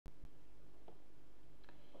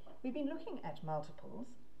We've been looking at multiples,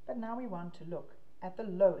 but now we want to look at the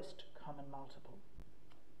lowest common multiple.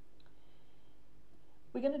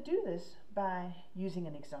 We're going to do this by using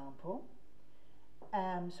an example.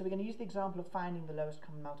 So we're going to use the example of finding the lowest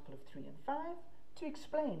common multiple of 3 and 5 to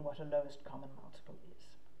explain what a lowest common multiple is.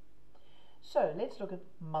 So let's look at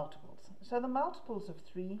multiples. So the multiples of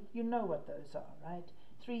 3, you know what those are, right?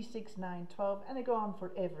 3, 6, 9, 12, and they go on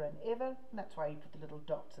forever and ever, and that's why you put the little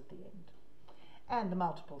dots at the end. And the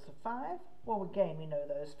multiples of 5, well, again, we know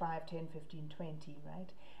those, 5, 10, 15, 20, right?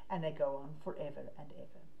 And they go on forever and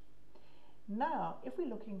ever. Now, if we're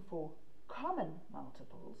looking for common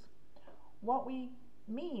multiples, what we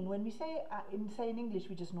mean when we say, in English,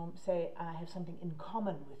 we just say, I have something in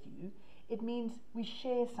common with you, it means we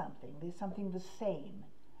share something, there's something the same.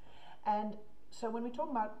 And so when we talk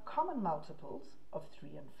about common multiples of 3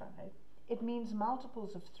 and 5, it means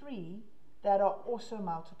multiples of 3 that are also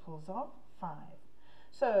multiples of 5.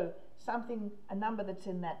 So a number that's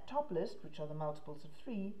in that top list, which are the multiples of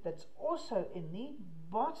 3, that's also in the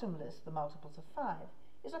bottom list, the multiples of 5,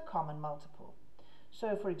 is a common multiple.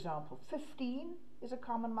 So for example, 15 is a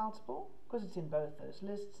common multiple because it's in both those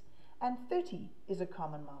lists, and 30 is a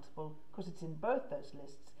common multiple because it's in both those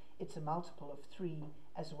lists. It's a multiple of 3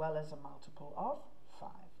 as well as a multiple of 5.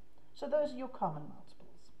 So those are your common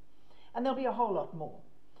multiples. And there'll be a whole lot more.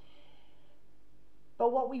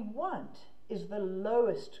 But what we want is the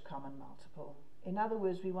lowest common multiple. In other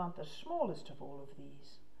words, we want the smallest of all of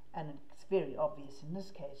these. And it's very obvious in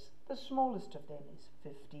this case, the smallest of them is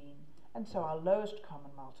 15. And so our lowest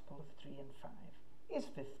common multiple of 3 and 5 is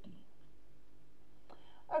 15.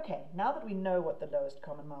 Okay, now that we know what the lowest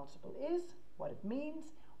common multiple is, what it means,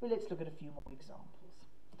 well, let's look at a few more examples.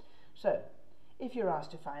 So, if you're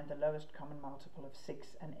asked to find the lowest common multiple of 6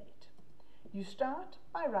 and 8, you start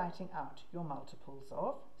by writing out your multiples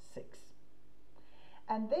of 6.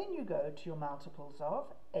 And then you go to your multiples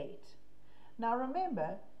of 8. Now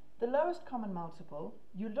remember, the lowest common multiple,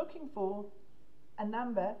 you're looking for a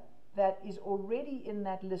number that is already in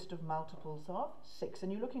that list of multiples of 6,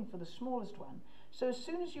 and you're looking for the smallest one. So as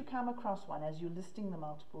soon as you come across one, as you're listing the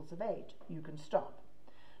multiples of 8, you can stop.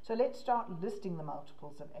 So let's start listing the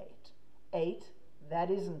multiples of 8. 8, that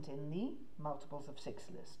isn't in the multiples of 6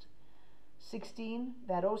 list. 16,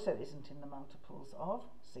 that also isn't in the multiples of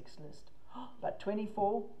 6 list. But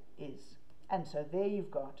 24 is. And so there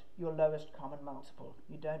you've got your lowest common multiple.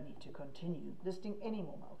 You don't need to continue listing any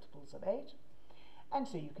more multiples of 8. And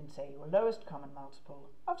so you can say your lowest common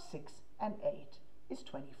multiple of 6 and 8 is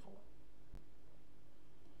 24.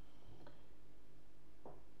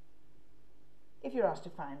 If you're asked to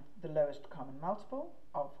find the lowest common multiple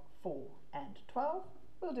of 4 and 12,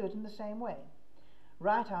 we'll do it in the same way.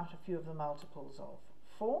 Write out a few of the multiples of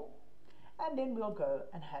 4, and then we'll go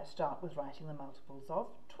and start with writing the multiples of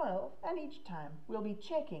 12, and each time we'll be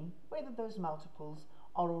checking whether those multiples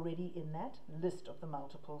are already in that list of the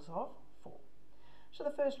multiples of 4. So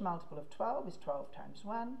the first multiple of 12 is 12 times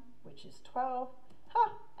 1, which is 12.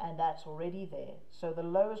 And that's already there. So the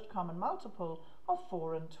lowest common multiple of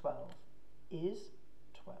 4 and 12 is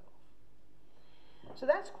 12. So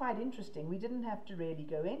that's quite interesting. We didn't have to really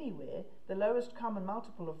go anywhere. The lowest common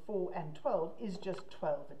multiple of 4 and 12 is just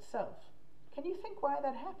 12 itself. Can you think why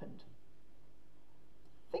that happened?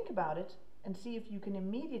 Think about it and see if you can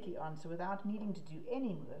immediately answer without needing to do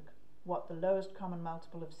any work what the lowest common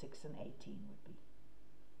multiple of 6 and 18 would be.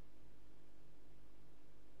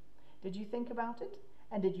 Did you think about it?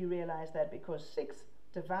 And did you realize that because 6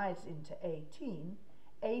 divides into 18,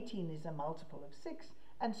 18 is a multiple of 6,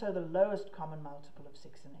 and so the lowest common multiple of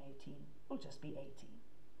 6 and 18 will just be 18.